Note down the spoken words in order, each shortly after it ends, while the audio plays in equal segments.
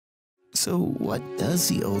So what does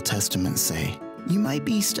the Old Testament say? You might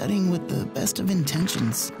be studying with the best of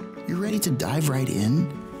intentions. You're ready to dive right in,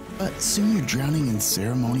 but soon you're drowning in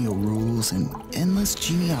ceremonial rules and endless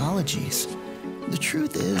genealogies. The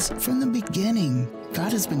truth is, from the beginning,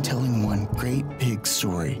 God has been telling one great big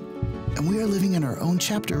story, and we are living in our own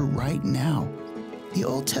chapter right now. The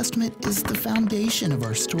Old Testament is the foundation of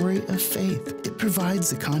our story of faith. It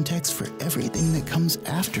provides the context for everything that comes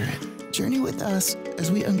after it. Journey with us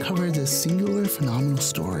as we uncover this singular phenomenal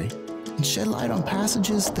story and shed light on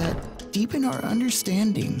passages that deepen our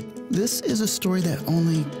understanding. This is a story that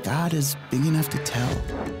only God is big enough to tell.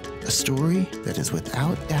 A story that is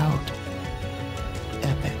without doubt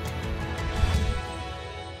epic.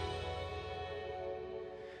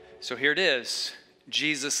 So here it is.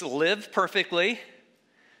 Jesus lived perfectly,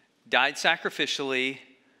 died sacrificially,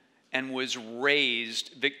 and was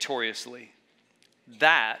raised victoriously.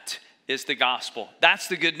 That is the gospel. That's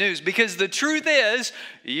the good news, because the truth is,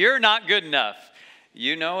 you're not good enough.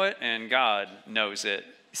 You know it, and God knows it.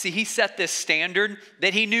 See, he set this standard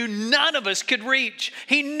that he knew none of us could reach.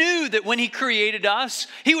 He knew that when he created us,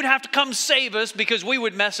 he would have to come save us because we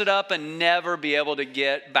would mess it up and never be able to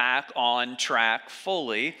get back on track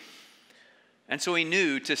fully. And so he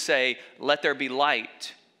knew to say, let there be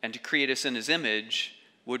light, and to create us in his image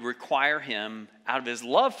would require him, out of his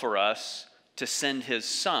love for us, to send his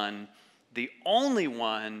son, the only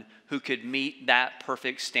one who could meet that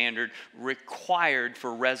perfect standard required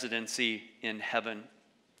for residency in heaven.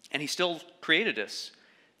 And he still created us.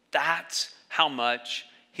 That's how much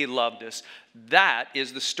he loved us. That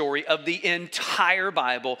is the story of the entire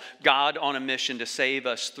Bible. God on a mission to save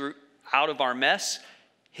us out of our mess.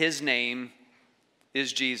 His name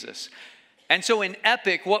is Jesus. And so in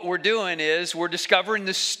Epic, what we're doing is we're discovering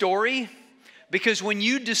the story, because when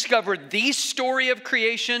you discover the story of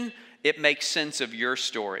creation, it makes sense of your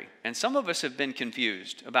story. And some of us have been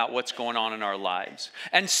confused about what's going on in our lives.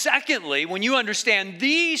 And secondly, when you understand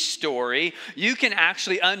the story, you can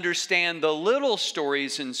actually understand the little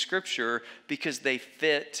stories in Scripture because they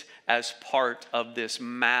fit as part of this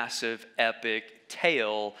massive epic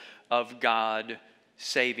tale of God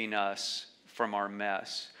saving us from our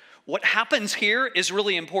mess. What happens here is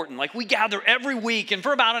really important. Like, we gather every week, and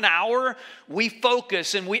for about an hour, we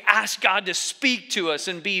focus and we ask God to speak to us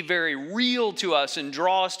and be very real to us and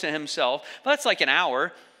draw us to himself. But that's like an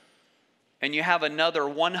hour. And you have another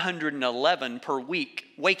 111 per week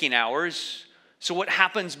waking hours. So what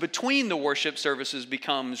happens between the worship services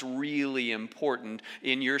becomes really important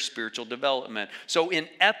in your spiritual development. So in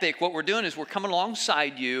Epic, what we're doing is we're coming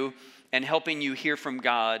alongside you and helping you hear from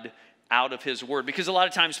God out of his word. Because a lot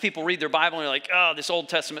of times people read their Bible and they're like, oh, this Old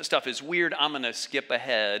Testament stuff is weird. I'm going to skip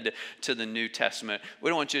ahead to the New Testament. We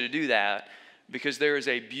don't want you to do that, because there is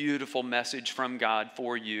a beautiful message from God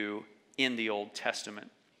for you in the Old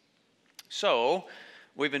Testament. So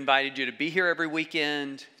we've invited you to be here every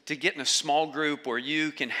weekend, to get in a small group where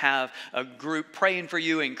you can have a group praying for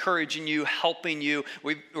you, encouraging you, helping you.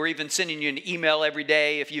 We're even sending you an email every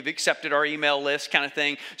day if you've accepted our email list, kind of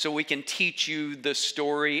thing, so we can teach you the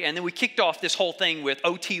story. And then we kicked off this whole thing with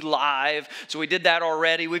OT Live. So we did that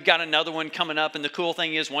already. We've got another one coming up. And the cool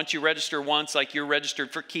thing is, once you register once, like you're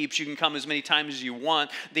registered for keeps, you can come as many times as you want.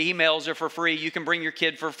 The emails are for free. You can bring your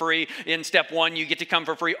kid for free. In step one, you get to come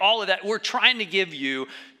for free. All of that. We're trying to give you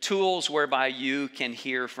tools whereby you can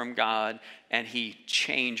hear from God and he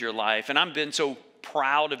change your life. And I've been so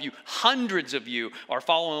proud of you. Hundreds of you are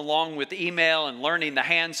following along with email and learning the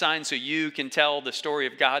hand sign so you can tell the story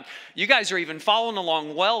of God. You guys are even following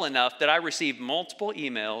along well enough that I received multiple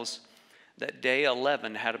emails that day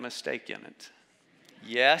 11 had a mistake in it.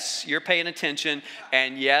 Yes, you're paying attention,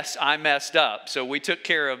 and yes, I messed up. So we took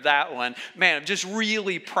care of that one. Man, I'm just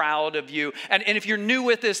really proud of you. And if you're new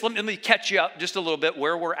with this, let me catch you up just a little bit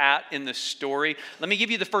where we're at in the story. Let me give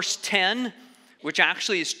you the first 10, which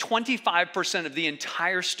actually is 25% of the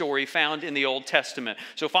entire story found in the Old Testament.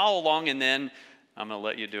 So follow along, and then I'm going to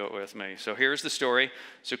let you do it with me. So here's the story.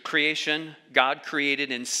 So creation, God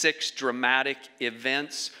created in 6 dramatic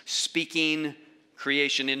events, speaking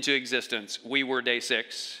creation into existence. We were day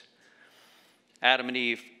 6. Adam and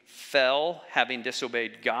Eve fell, having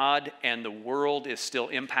disobeyed God, and the world is still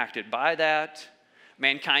impacted by that.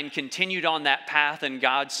 Mankind continued on that path, and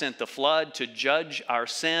God sent the flood to judge our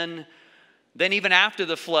sin. Then even after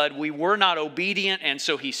the flood, we were not obedient, and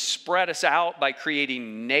so he spread us out by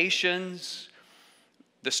creating nations.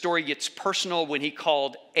 The story gets personal when he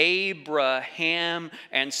called Abraham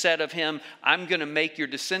and said of him, I'm going to make your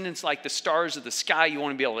descendants like the stars of the sky. You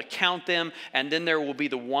want to be able to count them. And then there will be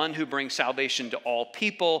the one who brings salvation to all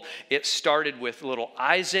people. It started with little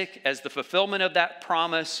Isaac as the fulfillment of that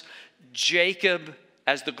promise. Jacob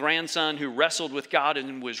as the grandson who wrestled with God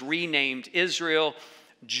and was renamed Israel.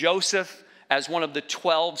 Joseph as one of the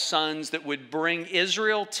 12 sons that would bring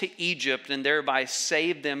Israel to Egypt and thereby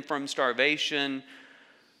save them from starvation.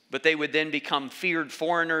 But they would then become feared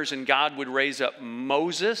foreigners, and God would raise up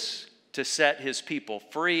Moses to set his people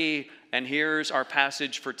free. And here's our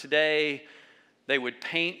passage for today. They would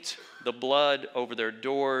paint the blood over their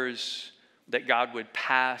doors that God would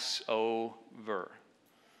pass over.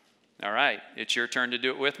 All right, it's your turn to do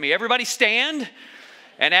it with me. Everybody stand.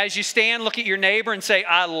 And as you stand, look at your neighbor and say,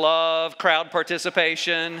 I love crowd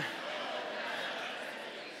participation.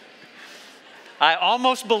 I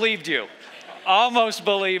almost believed you. Almost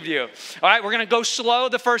believed you. All right, we're going to go slow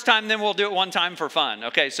the first time, then we'll do it one time for fun.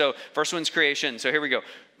 Okay, so first one's creation. So here we go.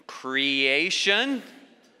 Creation,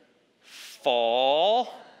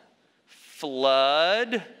 fall,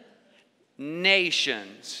 flood,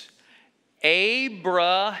 nations.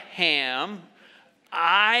 Abraham,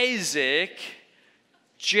 Isaac,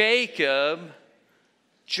 Jacob,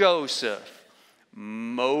 Joseph,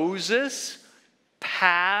 Moses,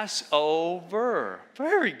 Passover.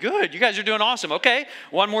 Very good. You guys are doing awesome. Okay,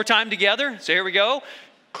 one more time together. So here we go.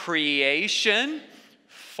 Creation,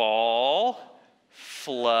 fall,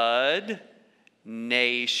 flood,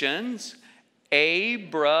 nations,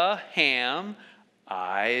 Abraham,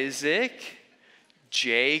 Isaac,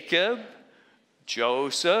 Jacob,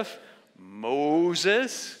 Joseph,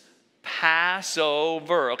 Moses,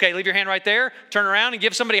 Passover. Okay, leave your hand right there. Turn around and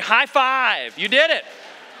give somebody a high five. You did it.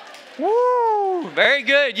 Woo! Very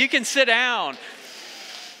good. You can sit down.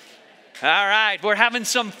 All right, we're having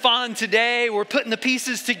some fun today. We're putting the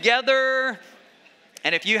pieces together.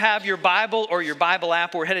 And if you have your Bible or your Bible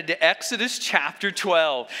app, we're headed to Exodus chapter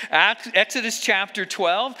 12. Exodus chapter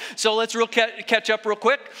 12. So let's catch up real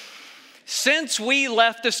quick. Since we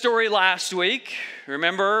left the story last week,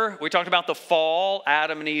 remember we talked about the fall.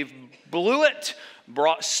 Adam and Eve blew it,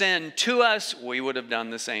 brought sin to us. We would have done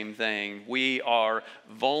the same thing. We are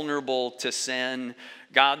vulnerable to sin.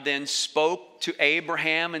 God then spoke to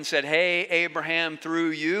Abraham and said, hey, Abraham, through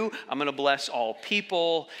you, I'm going to bless all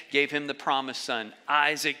people. Gave him the promised son,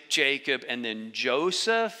 Isaac, Jacob, and then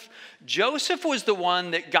Joseph. Joseph was the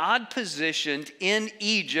one that God positioned in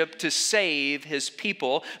Egypt to save his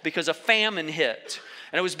people because a famine hit.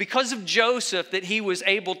 And it was because of Joseph that he was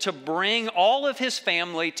able to bring all of his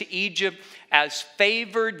family to Egypt as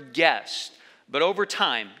favored guests. But over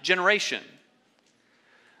time, generation,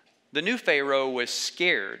 the new Pharaoh was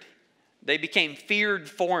scared. They became feared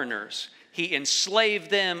foreigners. He enslaved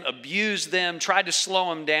them, abused them, tried to slow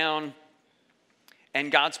them down.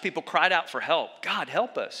 And God's people cried out for help. God,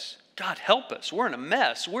 help us. God, help us. We're in a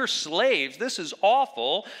mess. We're slaves. This is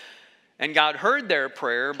awful. And God heard their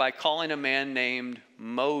prayer by calling a man named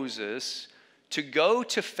Moses to go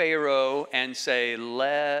to Pharaoh and say,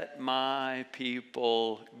 let my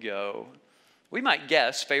people go. We might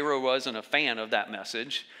guess Pharaoh wasn't a fan of that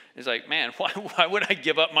message. He's like, man, why would I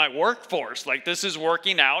give up my workforce? Like, this is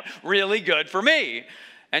working out really good for me.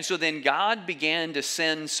 And so then God began to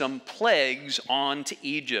send some plagues on to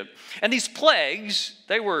Egypt. And these plagues,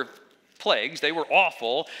 they were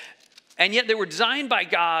awful. And yet they were designed by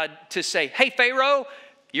God to say, hey, Pharaoh,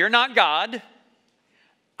 you're not God.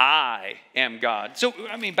 I am God. So,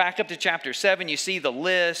 back up to chapter 7, you see the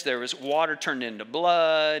list. There was water turned into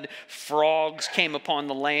blood. Frogs came upon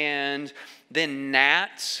the land. Then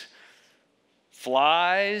gnats,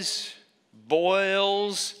 flies,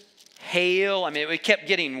 boils, hail. It kept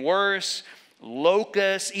getting worse.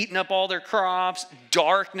 Locusts eating up all their crops.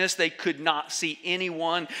 Darkness, they could not see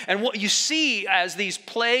anyone. And what you see as these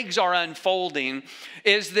plagues are unfolding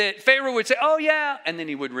is that Pharaoh would say, oh yeah, and then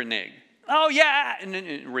he would renege. Oh yeah, and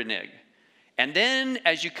then renege. And then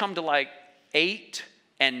as you come to like 8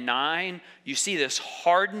 and 9, you see this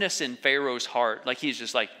hardness in Pharaoh's heart. Like he's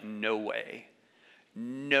just like, no way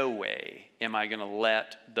am I going to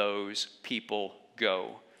let those people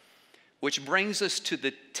go. Which brings us to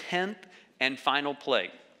the 10th and final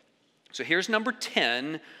plague. So here's number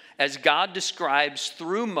 10, as God describes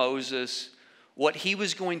through Moses what he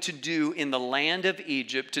was going to do in the land of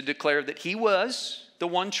Egypt to declare that he was the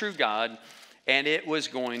one true God, and it was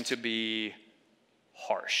going to be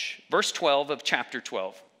harsh. Verse 12 of chapter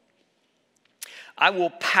 12. I will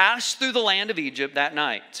pass through the land of Egypt that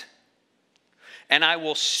night, and I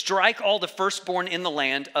will strike all the firstborn in the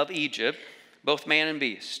land of Egypt, both man and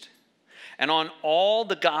beast. And on all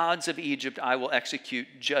the gods of Egypt I will execute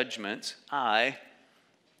judgments. I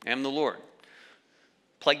am the Lord.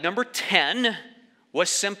 Plague number 10 was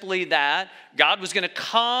simply that God was going to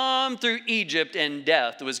come through Egypt and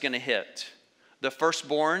death was going to hit the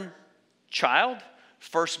firstborn child,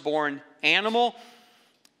 firstborn animal,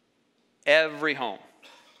 every home.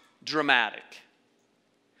 Dramatic.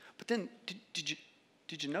 But then,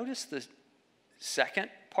 did you notice the second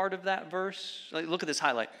part of that verse? Like, look at this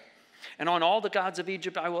highlight. And on all the gods of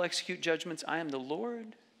Egypt I will execute judgments. I am the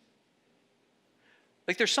Lord.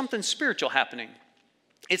 Like, there's something spiritual happening.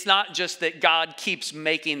 It's not just that God keeps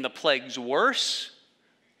making the plagues worse.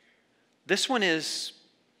 This one is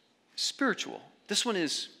spiritual. This one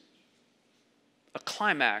is a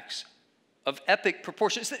climax of epic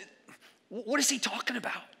proportions. What is he talking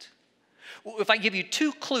about? Well, if I give you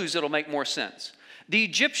two clues, it'll make more sense. The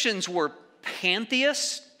Egyptians were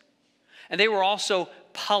pantheists, and they were also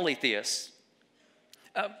polytheists.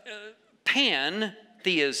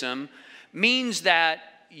 Pantheism means that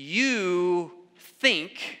you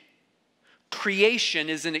think creation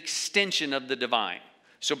is an extension of the divine.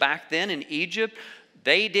 So back then in Egypt,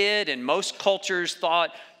 they did, and most cultures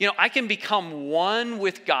thought, I can become one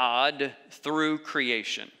with God through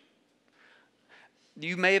creation.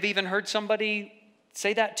 You may have even heard somebody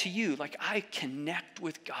say that to you, like, I connect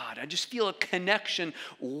with God. I just feel a connection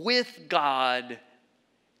with God.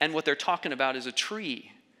 And what they're talking about is a tree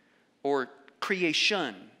or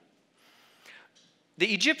creation.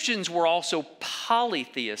 The Egyptians were also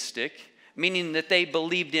polytheistic, meaning that they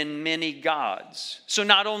believed in many gods. So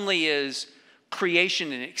not only is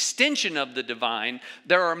creation an extension of the divine,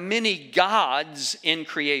 there are many gods in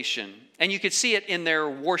creation. And you could see it in their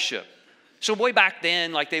worship. So way back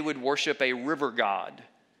then, like, they would worship a river god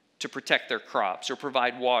to protect their crops or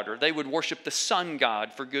provide water. They would worship the sun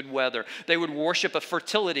god for good weather. They would worship a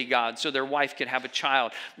fertility god so their wife could have a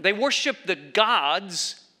child. They worship the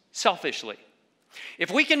gods selfishly. If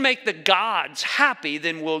we can make the gods happy,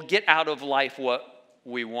 then we'll get out of life what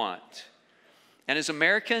we want. And as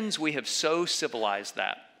Americans, we have so civilized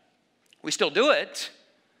that. We still do it.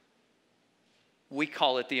 We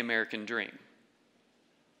call it the American dream.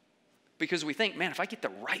 Because we think, man, if I get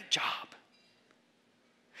the right job,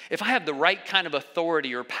 if I have the right kind of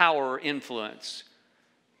authority or power or influence,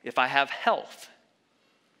 if I have health,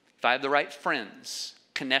 if I have the right friends,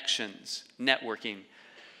 connections, networking,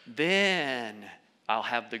 then I'll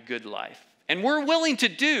have the good life. And we're willing to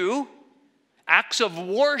do acts of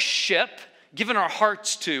worship, giving our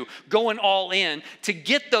hearts to, going all in, to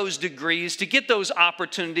get those degrees, to get those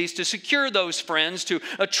opportunities, to secure those friends, to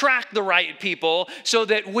attract the right people so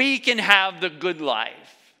that we can have the good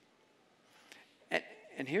life.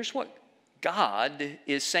 And here's what God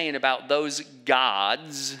is saying about those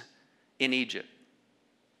gods in Egypt.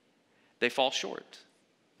 They fall short.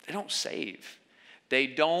 They don't save. They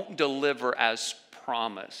don't deliver as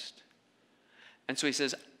promised. And so he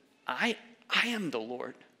says, I am the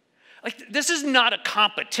Lord. Like, this is not a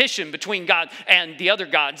competition between God and the other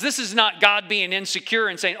gods. This is not God being insecure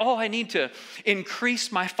and saying, I need to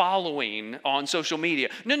increase my following on social media.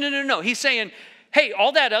 No. He's saying, hey,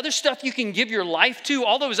 all that other stuff you can give your life to,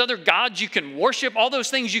 all those other gods you can worship, all those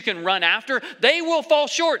things you can run after, they will fall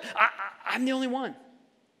short. I'm the only one.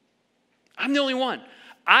 I'm the only one.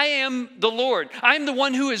 I am the Lord. I am the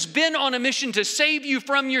one who has been on a mission to save you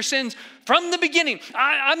from your sins from the beginning.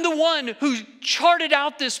 I'm the one who charted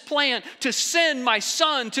out this plan to send my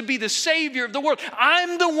son to be the Savior of the world.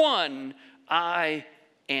 I'm the one. I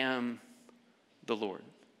am the Lord.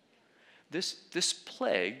 This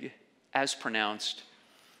plague, as pronounced,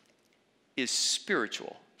 is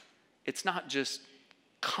spiritual. It's not just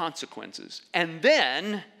consequences. And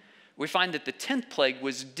then we find that the 10th plague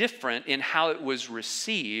was different in how it was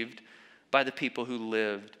received by the people who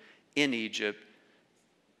lived in Egypt,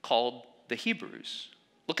 called the Hebrews.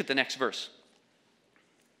 Look at the next verse.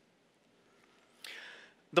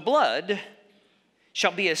 The blood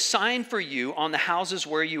shall be a sign for you on the houses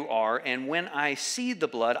where you are, and when I see the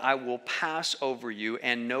blood, I will pass over you,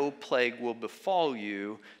 and no plague will befall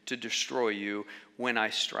you to destroy you when I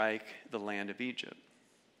strike the land of Egypt.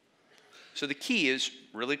 So the key is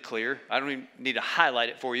really clear. I don't even need to highlight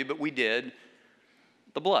it for you, but we did.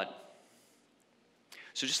 The blood.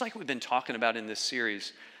 So just like we've been talking about in this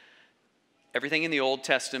series, everything in the Old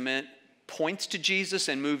Testament points to Jesus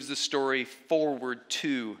and moves the story forward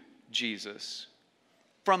to Jesus.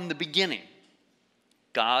 From the beginning,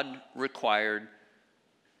 God required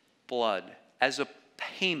blood as a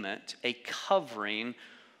payment, a covering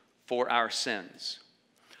for our sins.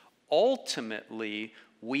 Ultimately,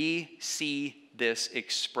 we see this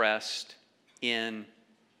expressed in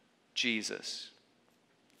Jesus.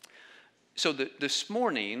 So this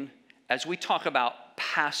morning, as we talk about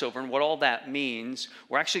Passover. And what all that means,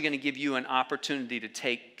 we're actually going to give you an opportunity to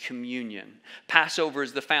take communion. Passover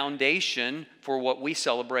is the foundation for what we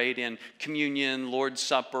celebrate in communion, Lord's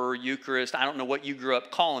Supper, Eucharist. I don't know what you grew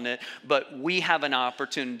up calling it, but we have an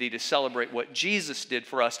opportunity to celebrate what Jesus did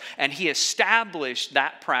for us. And he established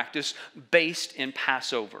that practice based in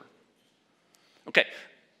Passover. Okay,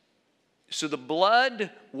 so the blood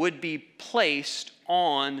would be placed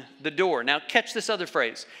on the door. Now catch this other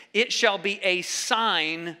phrase. It shall be a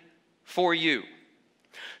sign for you.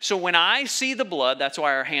 So when I see the blood, that's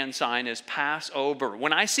why our hand sign is Passover.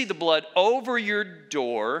 When I see the blood over your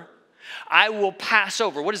door, I will pass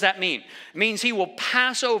over. What does that mean? It means he will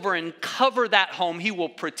pass over and cover that home. He will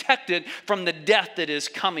protect it from the death that is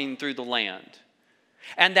coming through the land.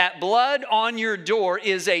 And that blood on your door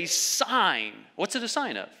is a sign. What's it a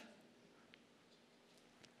sign of?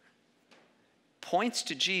 Points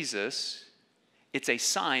to Jesus. It's a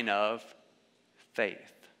sign of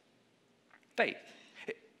faith. Faith.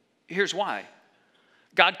 Here's why.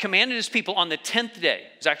 God commanded his people on the 10th day.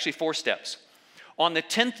 It's actually 4 steps. On the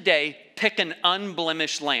 10th day, pick an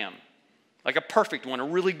unblemished lamb. Like a perfect one, a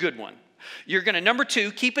really good one. You're going to, number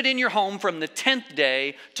 2, keep it in your home from the 10th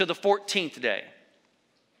day to the 14th day.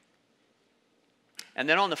 And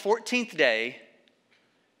then on the 14th day,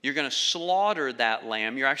 you're going to slaughter that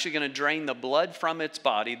lamb. You're actually going to drain the blood from its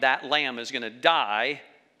body. That lamb is going to die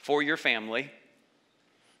for your family.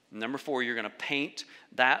 Number 4, you're going to paint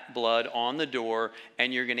that blood on the door,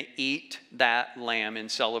 and you're going to eat that lamb in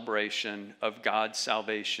celebration of God's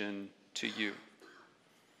salvation to you.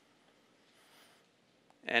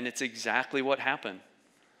 And it's exactly what happened.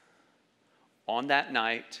 On that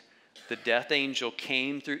night, the death angel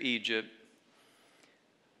came through Egypt,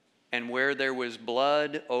 and where there was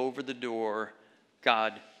blood over the door,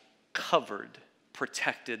 God covered,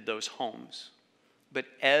 protected those homes. But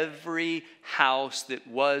every house that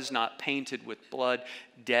was not painted with blood,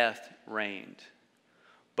 death reigned.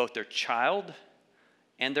 Both their child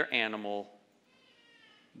and their animal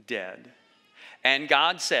dead. And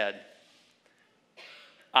God said,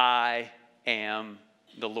 I am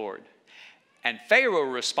the Lord. And Pharaoh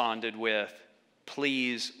responded with,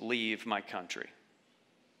 please leave my country.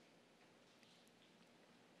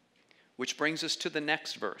 Which brings us to the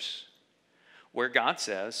next verse, where God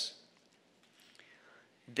says,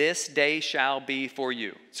 this day shall be for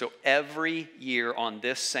you. So every year on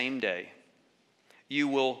this same day, you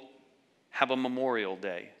will have a memorial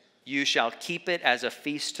day. You shall keep it as a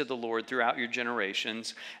feast to the Lord throughout your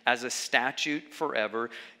generations, as a statute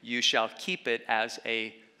forever. You shall keep it as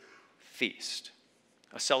a feast,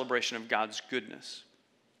 a celebration of God's goodness.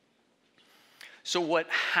 So what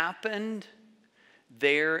happened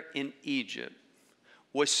there in Egypt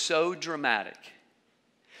was so dramatic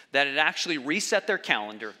that it actually reset their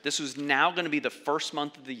calendar. This was now going to be the first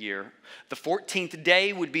month of the year. The 14th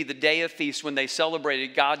day would be the day of feast when they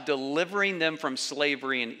celebrated God delivering them from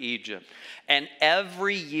slavery in Egypt. And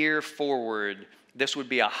every year forward, this would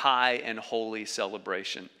be a high and holy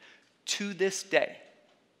celebration. To this day,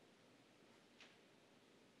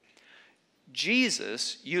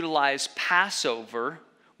 Jesus utilized Passover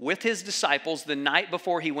with his disciples the night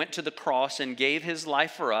before he went to the cross and gave his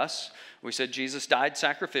life for us. We said Jesus died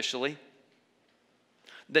sacrificially.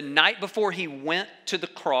 The night before he went to the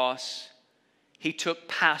cross, he took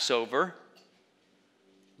Passover,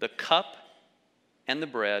 the cup and the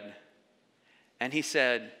bread, and he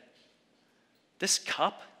said, this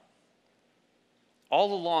cup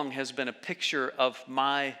all along has been a picture of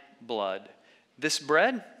my blood. This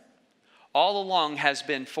bread all along has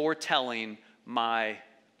been foretelling my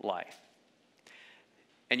life.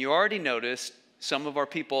 And you already noticed some of our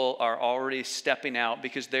people are already stepping out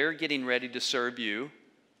because they're getting ready to serve you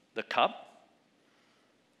the cup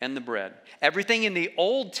and the bread. Everything in the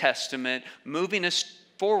Old Testament moving us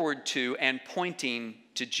forward to and pointing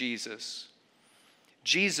to Jesus.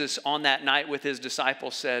 Jesus on that night with his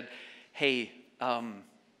disciples said, hey, the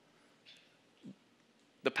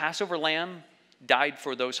Passover lamb died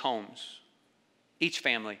for those homes, each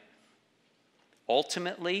family.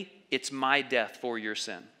 Ultimately, it's my death for your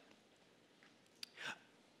sin.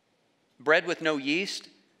 Bread with no yeast,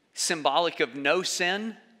 symbolic of no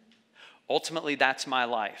sin. Ultimately, that's my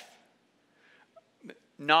life.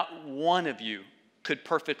 Not one of you could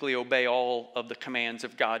perfectly obey all of the commands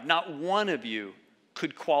of God. Not one of you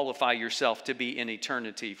could qualify yourself to be in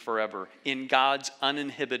eternity forever in God's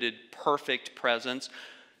uninhibited, perfect presence.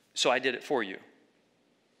 So I did it for you.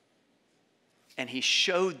 And he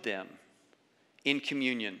showed them in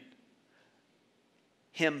communion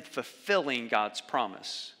him fulfilling God's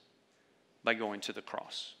promise by going to the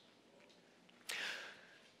cross.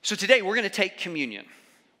 So today we're going to take communion.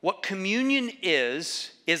 What communion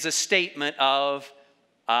is a statement of,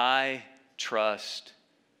 I trust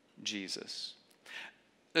Jesus.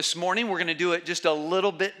 This morning, we're going to do it just a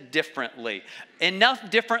little bit differently. Enough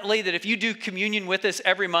differently that if you do communion with us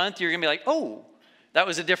every month, you're going to be like, oh, that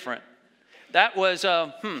was a different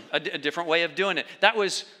way of doing it. That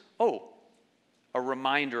was, a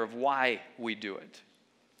reminder of why we do it.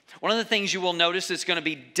 One of the things you will notice that's going to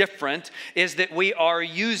be different is that we are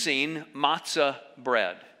using matzah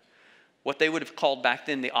bread, what they would have called back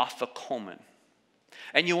then the afikomen.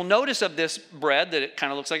 And you will notice of this bread that it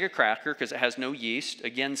kind of looks like a cracker because it has no yeast.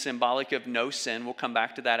 Again, symbolic of no sin. We'll come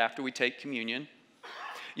back to that after we take communion.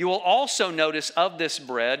 You will also notice of this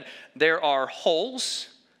bread, there are holes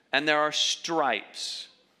and there are stripes.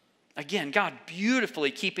 Again, God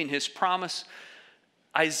beautifully keeping his promise.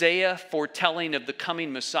 Isaiah foretelling of the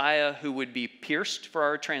coming Messiah who would be pierced for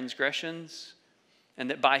our transgressions and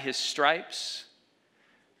that by his stripes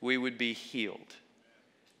we would be healed.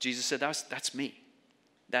 Jesus said, that's me.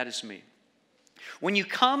 That is me. When you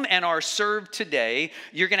come and are served today,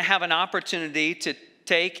 you're going to have an opportunity to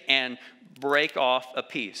take and break off a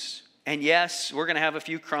piece. And yes, we're going to have a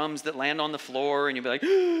few crumbs that land on the floor, and you'll be like,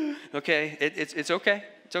 okay, it's okay.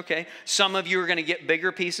 It's okay. Some of you are going to get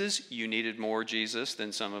bigger pieces. You needed more Jesus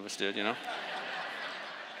than some of us did, you know.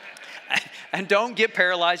 And don't get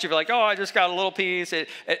paralyzed. You're like, oh, I just got a little piece.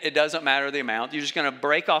 It doesn't matter the amount. You're just going to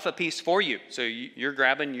break off a piece for you. So you're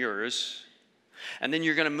grabbing yours. And then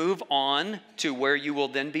you're going to move on to where you will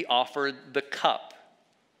then be offered the cup.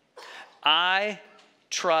 I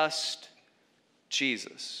trust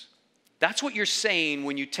Jesus. That's what you're saying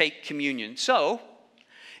when you take communion. So,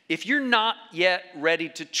 if you're not yet ready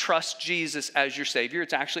to trust Jesus as your Savior,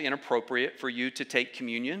 it's actually inappropriate for you to take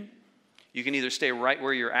communion. You can either stay right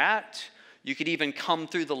where you're at. You could even come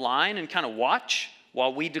through the line and kind of watch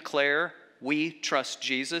while we declare we trust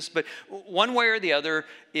Jesus. But one way or the other,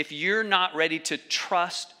 if you're not ready to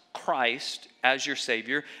trust Christ as your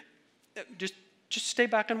Savior, just stay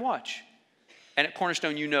back and watch. And at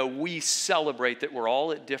Cornerstone, you know, we celebrate that we're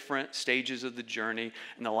all at different stages of the journey.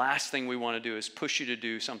 And the last thing we want to do is push you to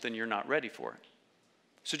do something you're not ready for.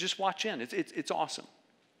 So just watch in. It's awesome.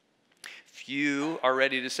 If you are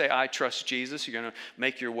ready to say, I trust Jesus, you're going to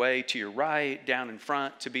make your way to your right, down in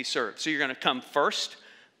front to be served. So you're going to come first,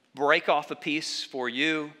 break off a piece for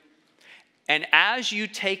you. And as you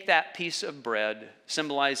take that piece of bread,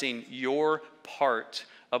 symbolizing your part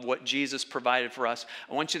of what Jesus provided for us,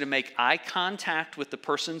 I want you to make eye contact with the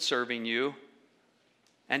person serving you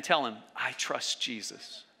and tell him, I trust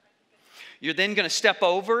Jesus. You're then going to step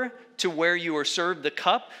over to where you are served the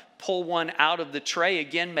cup, pull one out of the tray.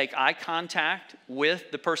 Again, make eye contact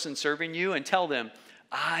with the person serving you and tell them,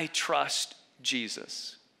 I trust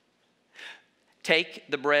Jesus. Take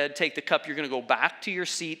the bread, take the cup. You're going to go back to your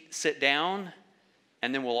seat, sit down,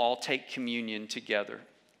 and then we'll all take communion together.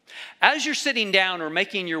 As you're sitting down or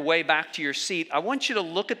making your way back to your seat, I want you to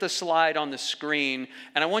look at the slide on the screen,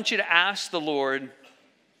 and I want you to ask the Lord,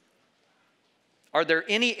 are there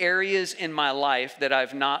any areas in my life that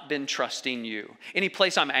I've not been trusting you? Any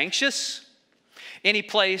place I'm anxious? Any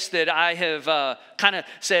place that I have kind of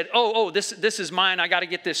said, this is mine, I got to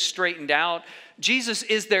get this straightened out? Jesus,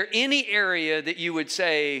 is there any area that you would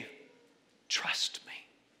say, trust me?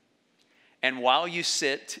 And while you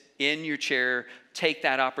sit in your chair, take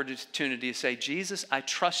that opportunity to say, Jesus, I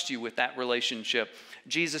trust you with that relationship.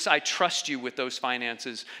 Jesus, I trust you with those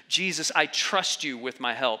finances. Jesus, I trust you with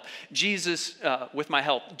my help. Jesus, with my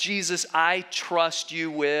help. Jesus, I trust you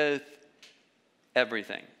with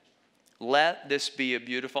everything. Let this be a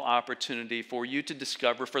beautiful opportunity for you to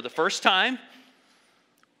discover for the first time,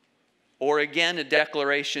 or again, a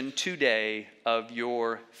declaration today of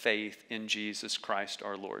your faith in Jesus Christ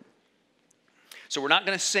our Lord. So we're not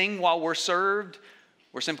going to sing while we're served.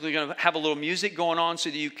 We're simply going to have a little music going on so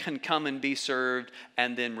that you can come and be served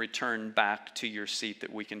and then return back to your seat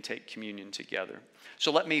that we can take communion together.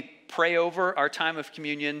 So let me pray over our time of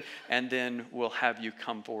communion, and then we'll have you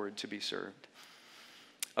come forward to be served.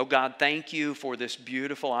 Oh God, thank you for this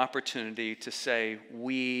beautiful opportunity to say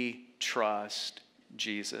we trust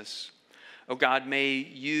Jesus. Oh God, may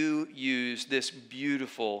you use this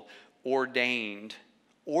beautiful ordained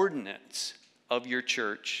ordinance of your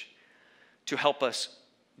church to help us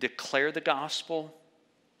declare the gospel,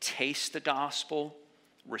 taste the gospel,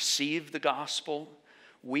 receive the gospel.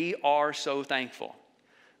 We are so thankful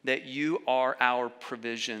that you are our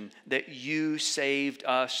provision, that you saved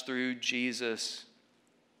us through Jesus.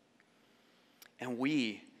 And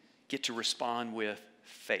we get to respond with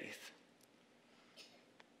faith.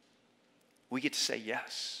 We get to say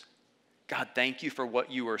yes. God, thank you for what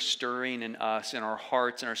you are stirring in us, in our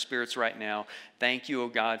hearts and our spirits right now. Thank you, oh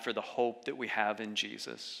God, for the hope that we have in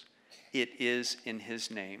Jesus. It is in his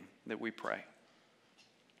name that we pray.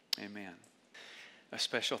 Amen. A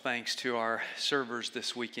special thanks to our servers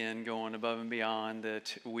this weekend, going above and beyond,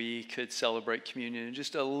 that we could celebrate communion in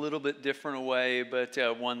just a little bit different a way, but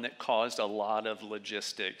one that caused a lot of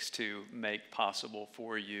logistics to make possible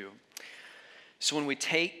for you. So when we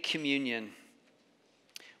take communion,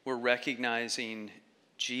 we're recognizing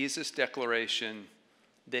Jesus' declaration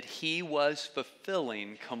that he was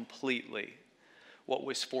fulfilling completely what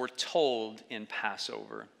was foretold in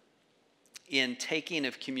Passover. In taking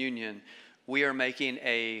of communion, we are making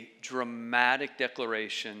a dramatic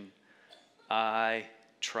declaration. I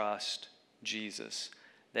trust Jesus,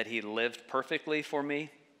 that he lived perfectly for me,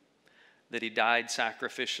 that he died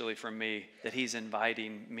sacrificially for me, that he's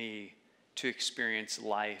inviting me to experience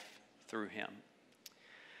life through him.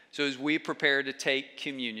 So as we prepare to take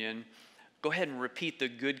communion, go ahead and repeat the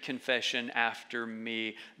good confession after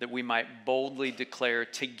me, that we might boldly declare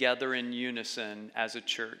together in unison as a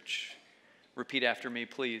church. Repeat after me,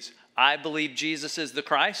 please. I believe Jesus is the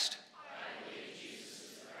Christ,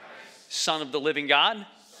 Son of the living God,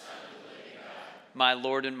 my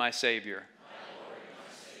Lord and my Savior.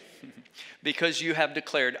 Because you have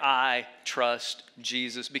declared, I trust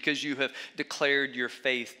Jesus, because you have declared your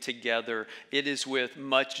faith together, it is with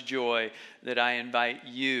much joy that I invite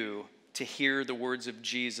you to hear the words of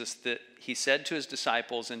Jesus that he said to his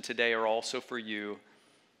disciples, and today are also for you.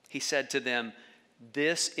 He said to them,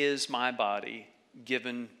 this is my body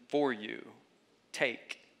given for you.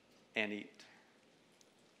 Take and eat.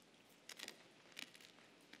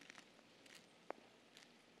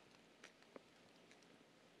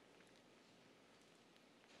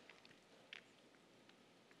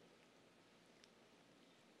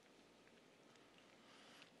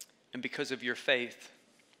 And because of your faith,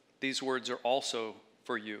 these words are also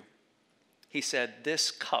for you. He said,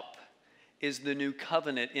 this cup is the new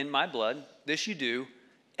covenant in my blood. This you do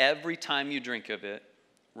every time you drink of it,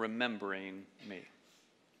 remembering me.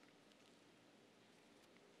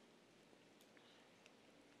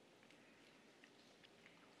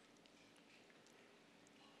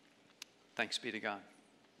 Thanks be to God.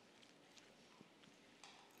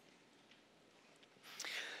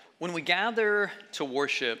 When we gather to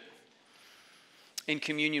worship in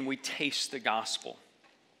communion, we taste the gospel.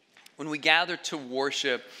 When we gather to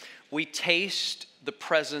worship, we taste the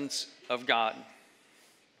presence of God.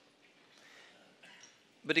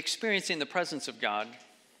 But experiencing the presence of God,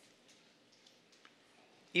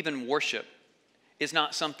 even worship, is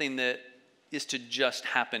not something that is to just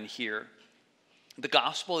happen here. The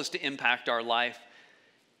gospel is to impact our life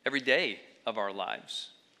every day of our lives.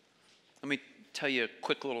 Let me tell you a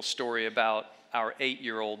quick little story about our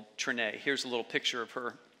 8-year-old Trinae. Here's a little picture of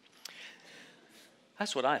her.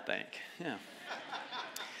 That's what I think, yeah.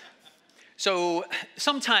 So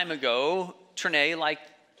some time ago, Trinae, like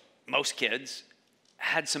most kids,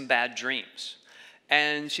 had some bad dreams.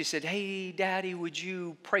 And she said, hey, Daddy, would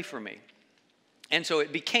you pray for me? And so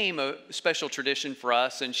it became a special tradition for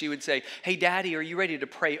us. And she would say, hey, Daddy, are you ready to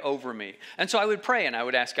pray over me? And so I would pray, and I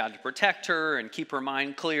would ask God to protect her and keep her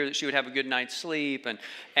mind clear, that she would have a good night's sleep.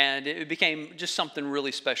 And it became just something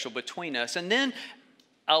really special between us. And then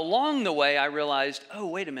along the way, I realized, oh,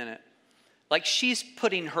 wait a minute. Like, she's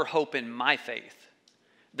putting her hope in my faith,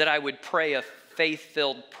 that I would pray a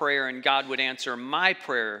faith-filled prayer and God would answer my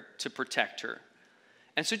prayer to protect her.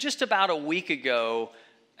 And so just about a week ago,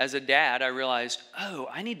 as a dad, I realized, oh,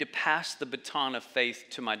 I need to pass the baton of faith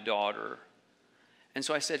to my daughter. And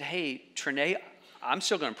so I said, hey, Trinae, I'm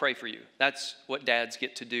still going to pray for you. That's what dads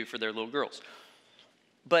get to do for their little girls.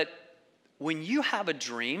 But when you have a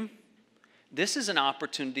dream, this is an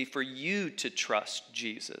opportunity for you to trust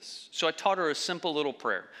Jesus. So I taught her a simple little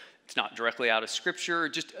prayer. It's not directly out of Scripture,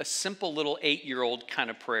 just a simple little 8-year-old kind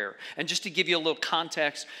of prayer. And just to give you a little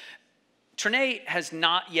context, Trinae has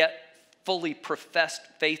not yet fully professed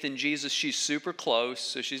faith in Jesus. She's super close,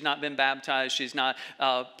 so she's not been baptized. She's not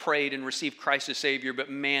prayed and received Christ as Savior, but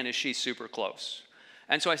man, is she super close.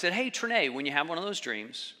 And so I said, hey, Trinae, when you have one of those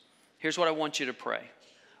dreams, here's what I want you to pray.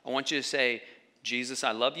 I want you to say, Jesus,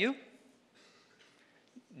 I love you.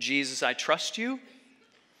 Jesus, I trust you.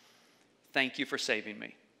 Thank you for saving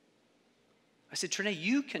me. I said, Trinae,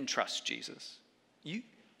 you can trust Jesus.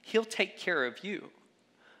 He'll take care of you.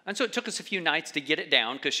 And so it took us a few nights to get it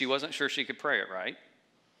down because she wasn't sure she could pray it right.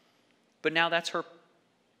 But now that's her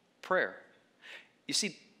prayer. You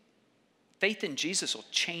see, faith in Jesus will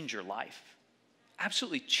change your life.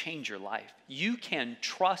 absolutely change your life. You can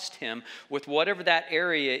trust him with whatever that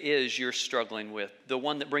area is you're struggling with, the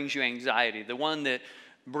one that brings you anxiety, the one that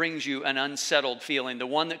brings you an unsettled feeling, the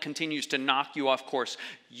one that continues to knock you off course.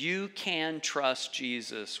 You can trust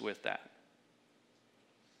Jesus with that.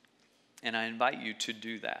 And I invite you to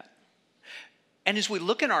do that. And as we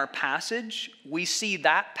look in our passage, we see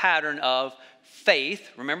that pattern of faith.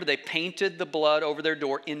 Remember, they painted the blood over their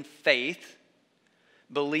door in faith,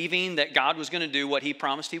 believing that God was going to do what he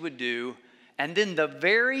promised he would do. And then the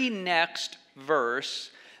very next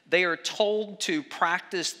verse, they are told to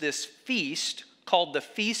practice this feast called the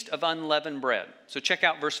Feast of Unleavened Bread. So check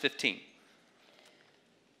out verse 15.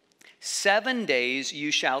 7 days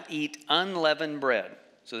you shall eat unleavened bread.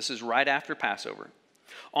 So this is right after Passover.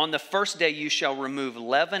 On the first day you shall remove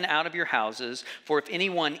leaven out of your houses, for if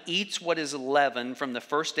anyone eats what is leavened from the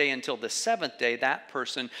first day until the seventh day, that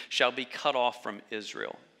person shall be cut off from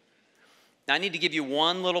Israel. Now I need to give you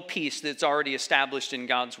one little piece that's already established in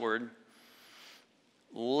God's word.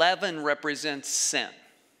 Leaven represents sin.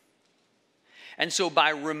 And so by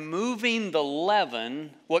removing the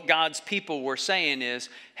leaven, what God's people were saying is,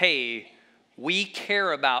 hey, we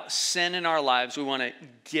care about sin in our lives. We want to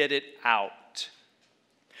get it out.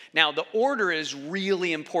 Now, the order is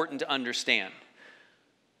really important to understand.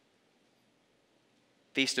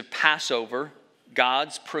 Feast of Passover,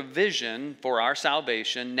 God's provision for our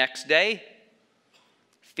salvation. Next day,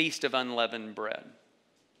 Feast of Unleavened Bread.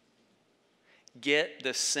 Get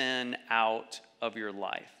the sin out of your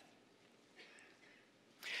life.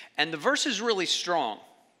 And the verse is really strong.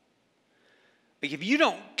 Like if you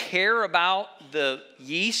don't care about the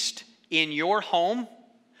yeast in your home,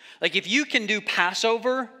 like if you can do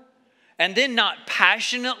Passover and then not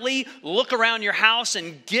passionately look around your house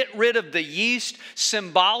and get rid of the yeast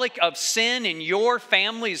symbolic of sin in your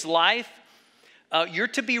family's life, you're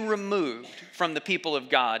to be removed from the people of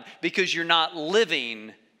God because you're not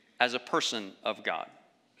living as a person of God.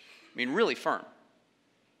 I mean, really firm.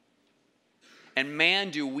 And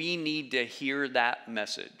man, do we need to hear that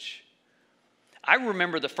message. I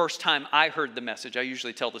remember the first time I heard the message. I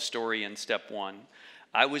usually tell the story in step one.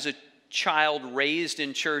 I was a child raised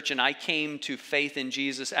in church, and I came to faith in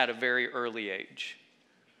Jesus at a very early age.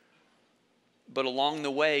 But along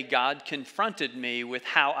the way, God confronted me with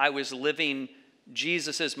how I was living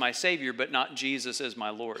Jesus as my Savior, but not Jesus as my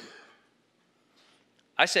Lord.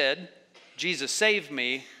 I said, Jesus saved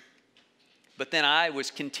me, but then I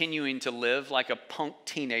was continuing to live like a punk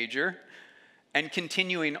teenager and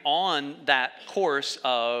continuing on that course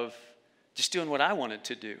of just doing what I wanted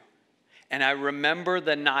to do. And I remember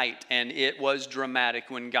the night, and it was dramatic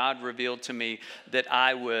when God revealed to me that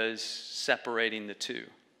I was separating the two.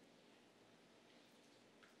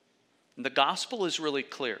 The gospel is really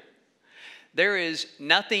clear. There is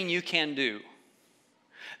nothing you can do.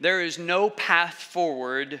 There is no path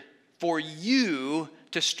forward for you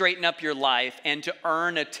to straighten up your life and to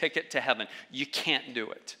earn a ticket to heaven. You can't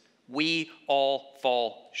do it. We all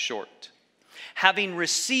fall short. Having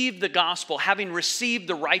received the gospel, having received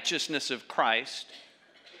the righteousness of Christ,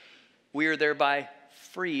 we are thereby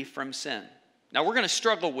free from sin. Now, we're going to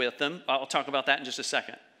struggle with them. I'll talk about that in just a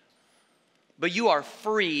second. But you are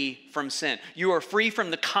free from sin. You are free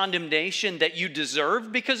from the condemnation that you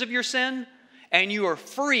deserve because of your sin, and you are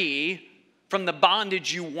free from the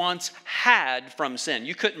bondage you once had from sin.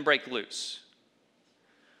 You couldn't break loose.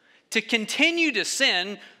 To continue to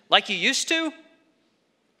sin like you used to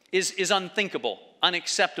is unthinkable,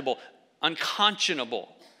 unacceptable, unconscionable.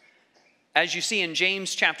 As you see in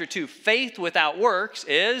James chapter 2, faith without works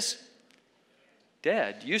is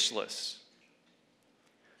dead, useless.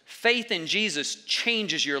 Faith in Jesus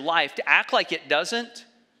changes your life. To act like it doesn't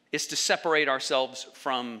is to separate ourselves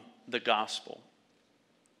from the gospel.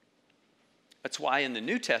 That's why in the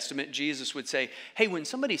New Testament, Jesus would say, hey, when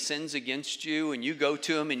somebody sins against you and you go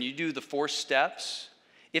to them and you do the 4 steps,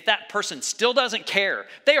 if that person still doesn't care,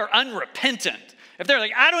 they are unrepentant. If they're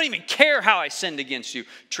like, I don't even care how I sinned against you,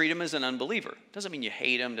 treat them as an unbeliever. Doesn't mean you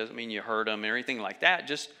hate them, doesn't mean you hurt them or anything like that.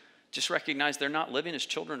 Just recognize they're not living as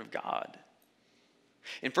children of God.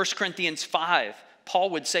 In 1 Corinthians 5,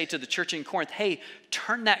 Paul would say to the church in Corinth, hey,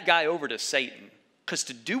 turn that guy over to Satan. Because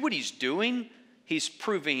to do what he's doing, he's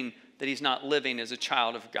proving that he's not living as a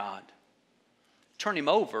child of God. Turn him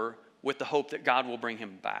over with the hope that God will bring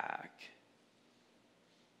him back.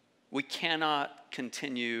 We cannot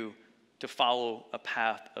continue to follow a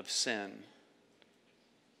path of sin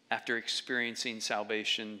after experiencing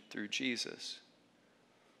salvation through Jesus.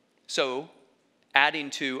 So, adding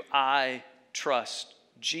to I trust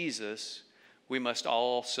Jesus, we must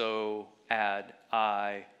also add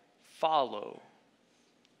I follow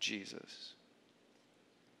Jesus.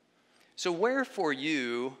 So where for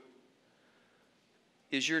you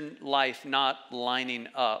is your life not lining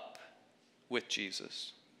up with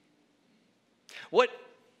Jesus? What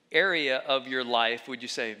area of your life would you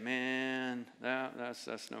say, man,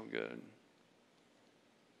 that's no good?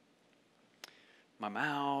 My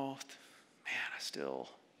mouth, man,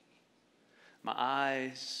 my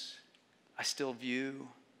eyes, I still view.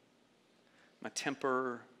 My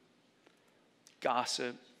temper,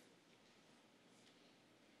 gossip,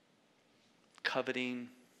 coveting,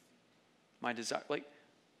 my desire. Like,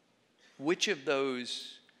 which of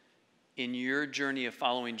those in your journey of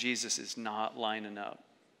following Jesus is not lining up?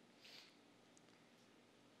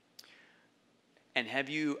 And have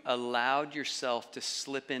you allowed yourself to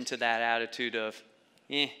slip into that attitude of,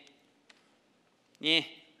 it's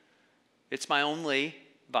my only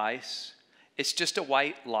vice. It's just a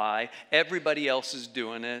white lie. Everybody else is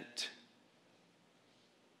doing it.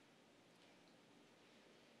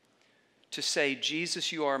 To say,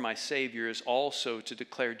 Jesus, you are my Savior, is also to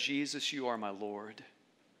declare, Jesus, you are my Lord.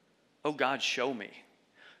 Oh God, show me.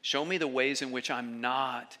 Show me the ways in which I'm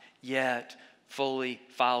not yet fully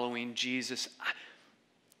following Jesus.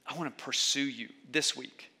 I want to pursue you this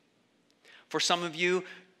week. For some of you,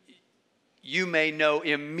 you may know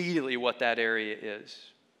immediately what that area is.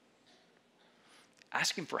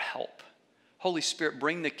 Ask him for help. Holy Spirit,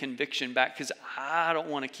 bring the conviction back because I don't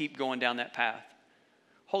want to keep going down that path.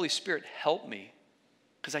 Holy Spirit, help me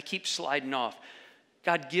because I keep sliding off.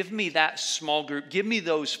 God, give me that small group. Give me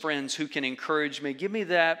those friends who can encourage me. Give me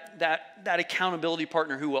that accountability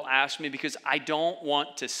partner who will ask me because I don't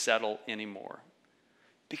want to settle anymore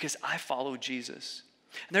because I follow Jesus.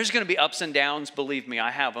 And there's going to be ups and downs. Believe me,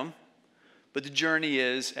 I have them. But the journey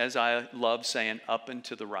is, as I love saying, up and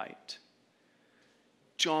to the right.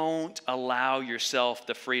 Don't allow yourself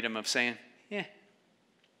the freedom of saying,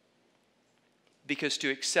 because to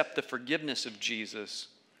accept the forgiveness of Jesus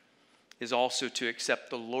is also to accept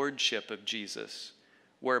the lordship of Jesus,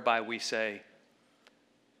 whereby we say,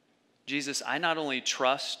 Jesus, I not only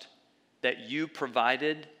trust that you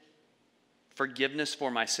provided forgiveness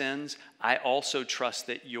for my sins, I also trust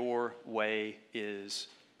that your way is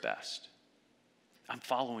best. I'm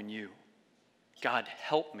following you. God,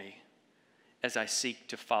 help me as I seek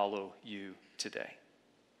to follow you today.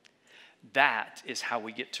 That is how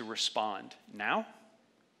we get to respond now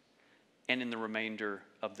and in the remainder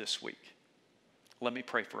of this week. Let me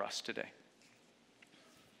pray for us today.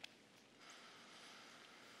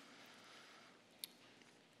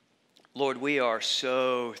 Lord, we are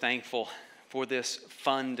so thankful for this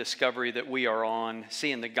fun discovery that we are on,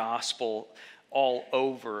 seeing the gospel all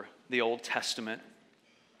over the Old Testament.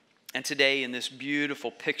 And today in this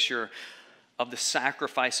beautiful picture of the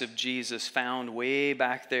sacrifice of Jesus found way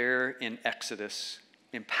back there in Exodus,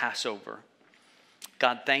 in Passover.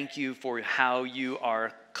 God, thank you for how you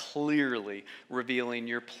are clearly revealing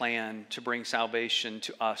your plan to bring salvation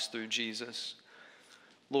to us through Jesus.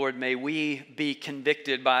 Lord, may we be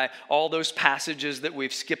convicted by all those passages that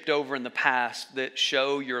we've skipped over in the past that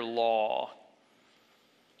show your law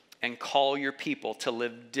and call your people to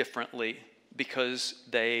live differently because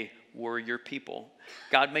they were your people.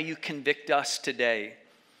 God, may you convict us today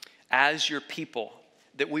as your people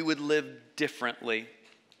that we would live differently.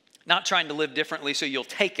 Not trying to live differently so you'll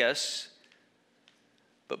take us,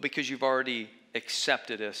 but because you've already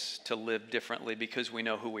accepted us to live differently because we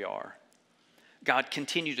know who we are. God,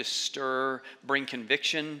 continue to stir, bring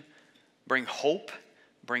conviction, bring hope,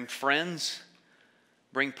 bring friends,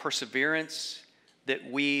 bring perseverance,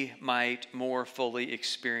 that we might more fully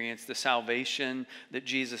experience the salvation that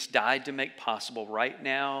Jesus died to make possible right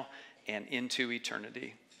now and into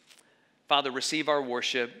eternity. Father, receive our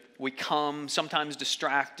worship. We come sometimes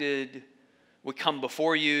distracted. We come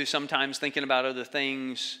before you, sometimes thinking about other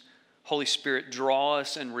things. Holy Spirit, draw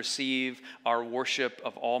us and receive our worship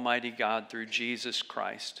of Almighty God through Jesus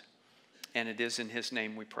Christ. And it is in his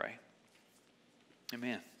name we pray.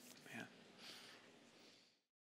 Amen.